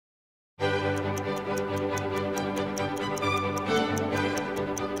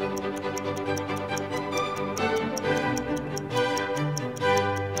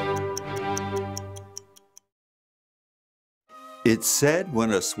It's said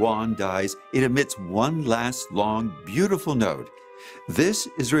when a swan dies, it emits one last long, beautiful note. This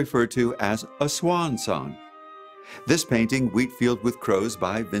is referred to as a swan song. This painting, Wheatfield with Crows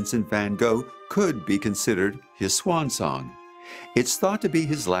by Vincent van Gogh, could be considered his swan song. It's thought to be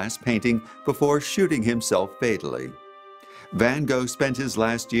his last painting before shooting himself fatally. Van Gogh spent his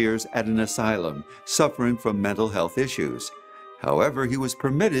last years at an asylum, suffering from mental health issues. However, he was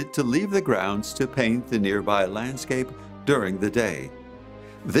permitted to leave the grounds to paint the nearby landscape during the day.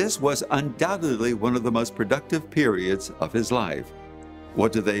 This was undoubtedly one of the most productive periods of his life.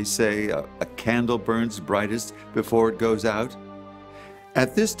 What do they say? A candle burns brightest before it goes out?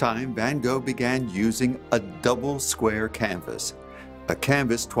 At this time, Van Gogh began using a double square canvas, a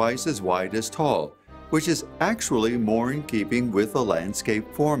canvas twice as wide as tall, which is actually more in keeping with the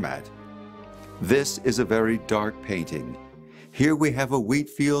landscape format. This is a very dark painting. Here we have a wheat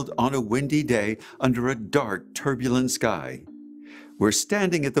field on a windy day under a dark, turbulent sky. We're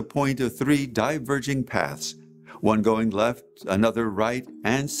standing at the point of three diverging paths, one going left, another right,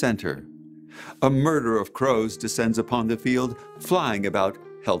 and center. A murder of crows descends upon the field, flying about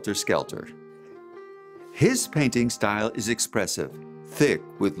helter-skelter. His painting style is expressive. Thick,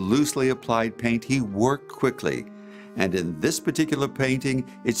 with loosely applied paint, he worked quickly. And in this particular painting,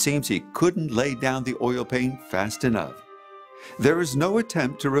 it seems he couldn't lay down the oil paint fast enough. There is no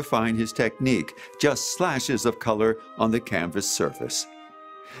attempt to refine his technique, just slashes of color on the canvas surface.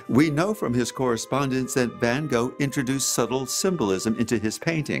 We know from his correspondence that Van Gogh introduced subtle symbolism into his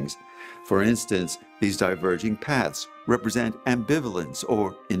paintings. For instance, these diverging paths represent ambivalence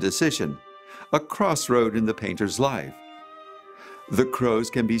or indecision, a crossroad in the painter's life. The crows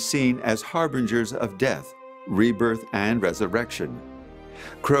can be seen as harbingers of death, rebirth, and resurrection.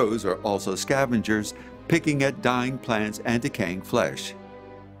 Crows are also scavengers, picking at dying plants and decaying flesh.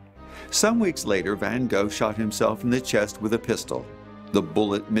 Some weeks later, Van Gogh shot himself in the chest with a pistol. The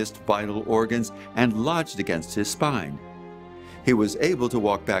bullet missed vital organs and lodged against his spine. He was able to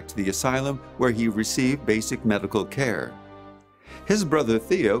walk back to the asylum where he received basic medical care. His brother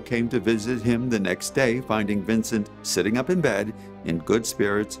Theo came to visit him the next day, finding Vincent sitting up in bed, in good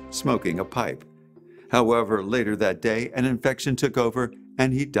spirits, smoking a pipe. However, later that day, an infection took over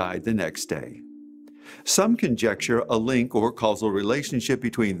and he died the next day. Some conjecture a link or causal relationship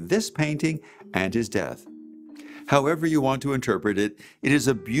between this painting and his death. However you want to interpret it, it is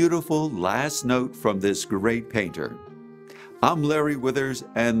a beautiful last note from this great painter. I'm Larry Withers,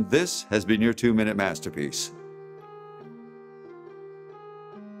 and this has been your 2-Minute Masterpiece.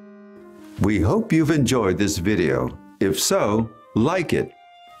 We hope you've enjoyed this video. If so, like it,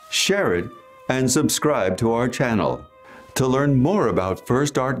 share it, and subscribe to our channel. To learn more about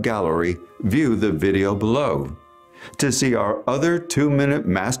First Art Gallery, view the video below. To see our other 2-Minute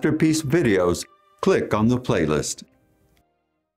Masterpiece videos, click on the playlist.